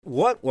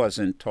what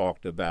wasn't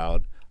talked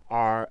about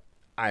are,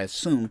 I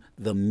assume,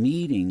 the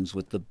meetings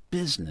with the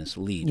business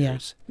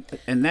leaders. Yeah.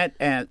 And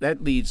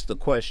that leads the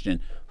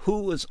question,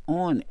 who was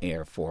on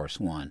Air Force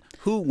One?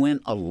 Who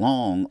went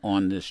along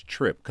on this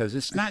trip? Because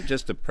it's not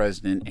just the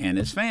president and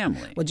his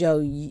family. Well, Joe,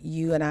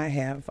 you and I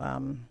have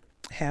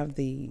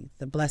the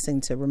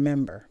blessing to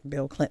remember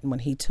Bill Clinton when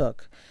he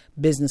took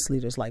business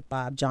leaders like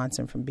Bob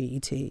Johnson from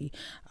BET,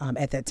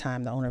 at that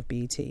time the owner of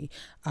BET,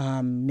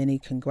 many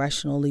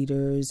congressional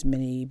leaders,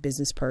 many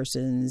business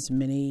persons,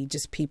 many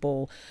just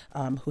people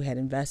who had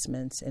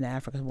investments in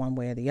Africa one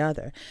way or the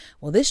other.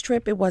 Well, this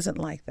trip, it wasn't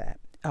like that.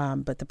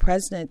 But the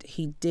president,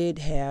 he did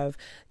have,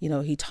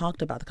 he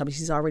talked about the companies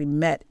he's already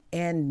met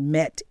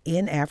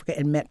in Africa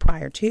and met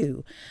prior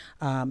to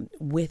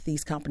with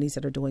these companies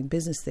that are doing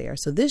business there.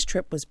 So this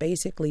trip was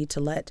basically to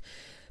let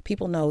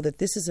people know that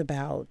this is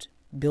about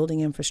building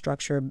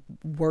infrastructure,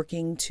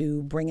 working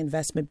to bring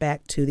investment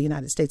back to the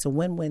United States, a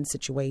win-win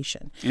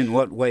situation. In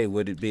what way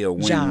would it be a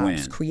win-win?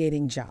 Jobs,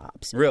 creating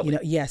jobs. Really?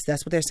 Yes,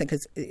 that's what they're saying.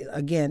 Because,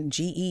 again,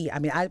 GE,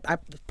 I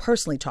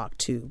personally talked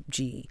to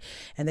GE,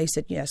 and they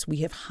said, yes, we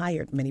have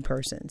hired many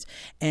persons.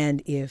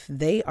 And if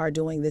they are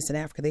doing this in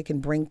Africa, they can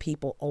bring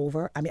people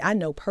over. I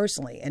know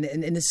personally, and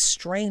it's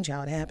strange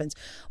how it happens.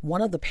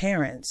 One of the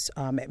parents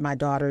at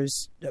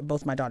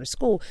both my daughter's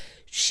school,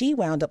 she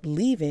wound up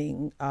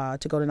leaving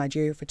to go to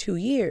Nigeria for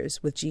 2 years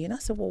with G. And I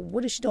said, well,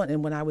 what is she doing?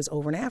 And when I was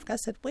over in Africa, I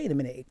said, wait a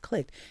minute, it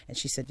clicked. And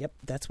she said, yep,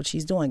 that's what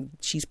she's doing.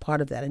 She's part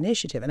of that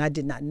initiative. And I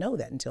did not know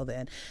that until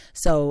then.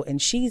 So,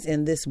 and she's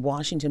in this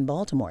Washington,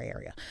 Baltimore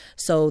area.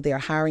 So they're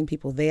hiring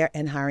people there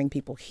and hiring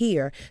people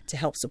here to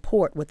help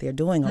support what they're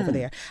doing over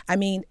there.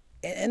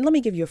 And let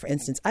me give you, for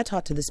instance, I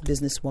talked to this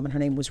businesswoman. Her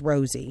name was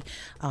Rosie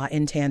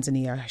in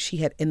Tanzania. She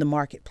had in the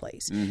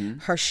marketplace. Mm-hmm.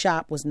 Her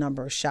shop was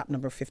shop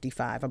number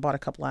 55. I bought a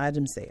couple of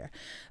items there.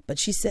 But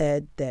she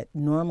said that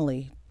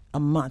normally a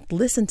month,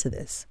 listen to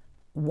this,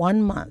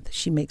 1 month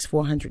she makes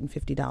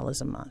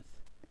 $450 a month.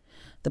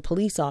 The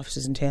police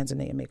officers in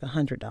Tanzania make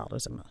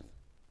 $100 a month.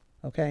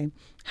 Okay?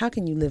 How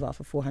can you live off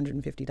of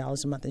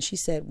 $450 a month? And she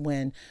said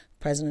when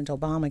President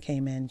Obama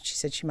came in, she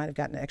said she might have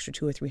gotten an extra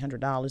 $200 or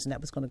 $300, and that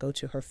was going to go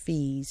to her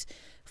fees,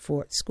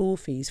 for school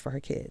fees for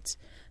her kids,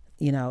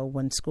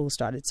 when school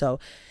started. So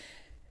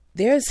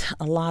there's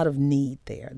a lot of need there.